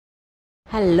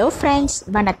Hello friends,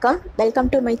 வணக்கம். Welcome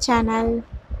to my channel.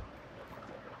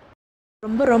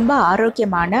 ரொம்ப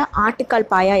ஆரோக்கியமான ஆட்டுக்கால்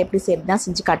பாயா எப்படி செய்யறது தான்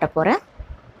செஞ்சு காட்ட போகிறேன்.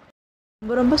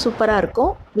 ரொம்ப சூப்பராக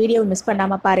இருக்கும். வீடியோவை மிஸ்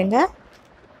பண்ணாமல் பாருங்கள்.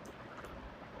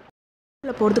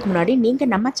 போகிறதுக்கு முன்னாடி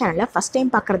நீங்கள் நம்ம சேனலை ஃபஸ்ட்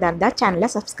டைம் பார்க்குறதா இருந்தால் சேனலை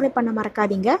சப்ஸ்கிரைப் பண்ண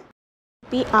மறக்காதீங்க.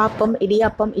 ஆப்பம்,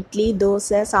 இடியாப்பம், இட்லி,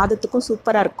 தோசை, சாதத்துக்கும்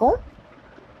சூப்பராக இருக்கும்.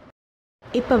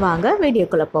 இப்போ வாங்க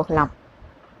வீடியோக்குள்ளே போகலாம்.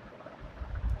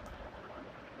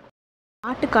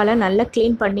 ஆட்டுக்காலை நல்லா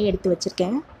க்ளீன் பண்ணி எடுத்து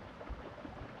வச்சுருக்கேன்.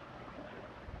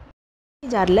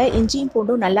 ஜாரில் இஞ்சியும்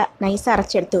பூண்டும் நல்லா நைஸாக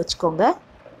அரைச்சி எடுத்து வச்சுக்கோங்க.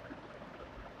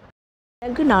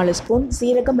 மிளகு 4 ஸ்பூன்,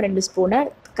 சீரகம் 2 ஸ்பூனை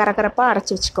கரகரப்பாக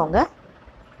அரைச்சி வச்சுக்கோங்க.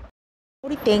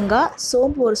 மூடி தேங்காய்,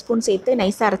 சோம்பு 1 ஸ்பூன் சேர்த்து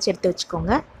நைஸாக அரைச்சி எடுத்து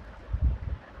வச்சுக்கோங்க.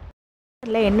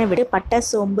 அதில் எண்ணெய் விட்டு பட்டை,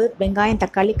 சோம்பு, வெங்காயம்,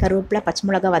 தக்காளி, கருவேப்பிலை, பச்சை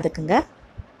மிளகாய் வதக்குங்க.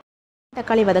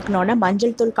 தக்காளி வதக்கினோன்னே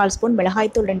மஞ்சள் தூள் 1/4 ஸ்பூன்,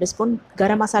 மிளகாய் தூள் 2 ஸ்பூன்,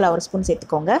 கரம் மசாலா 1 ஸ்பூன்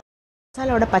சேர்த்துக்கோங்க.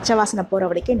 மசாலாவோட பச்சை வாசனை போகிற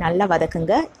வரைக்கும் நல்லா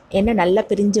வதக்குங்க. எண்ணெய் நல்லா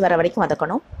பிரிஞ்சு வர வரைக்கும்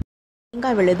வதக்கணும்.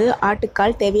 தேங்காய் விழுது,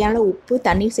 ஆட்டுக்கால், தேவையான உப்பு,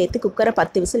 தண்ணீர் சேர்த்து குக்கரை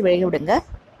 10 விசில் வேக விடுங்க.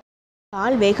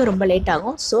 கால் வேக ரொம்ப லேட்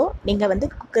ஆகும். ஸோ நீங்கள்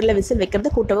குக்கரில் விசில்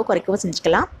வைக்கிறது கூட்டவோ குறைக்கவோ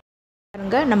செஞ்சுக்கலாம்.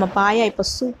 பாருங்க, நம்ம பாயா இப்போ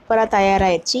சூப்பராக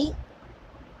தயாராகிடுச்சு.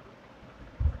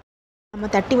 நம்ம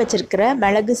தட்டி வச்சிருக்கிற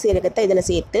மிளகு சீரகத்தை இதில்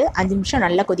சேர்த்து 5 நிமிஷம்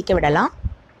நல்லா கொதிக்க விடலாம்.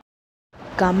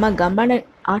 கம்ம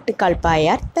ஆட்டுக்கால்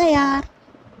பாயா தயார்.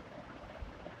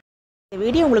 இந்த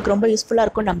வீடியோ உங்களுக்கு ரொம்ப யூஸ்ஃபுல்லாக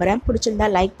இருக்கும் நம்புகிறேன். பிடிச்சிருந்தா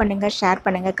லைக் பண்ணுங்கள், ஷேர்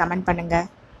பண்ணுங்கள், கமெண்ட் பண்ணுங்கள்.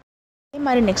 இதே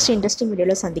மாதிரி நெக்ஸ்ட் இன்ட்ரெஸ்டிங்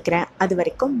வீடியோவில் சந்திக்கிறேன். அது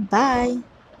வரைக்கும் பாய்.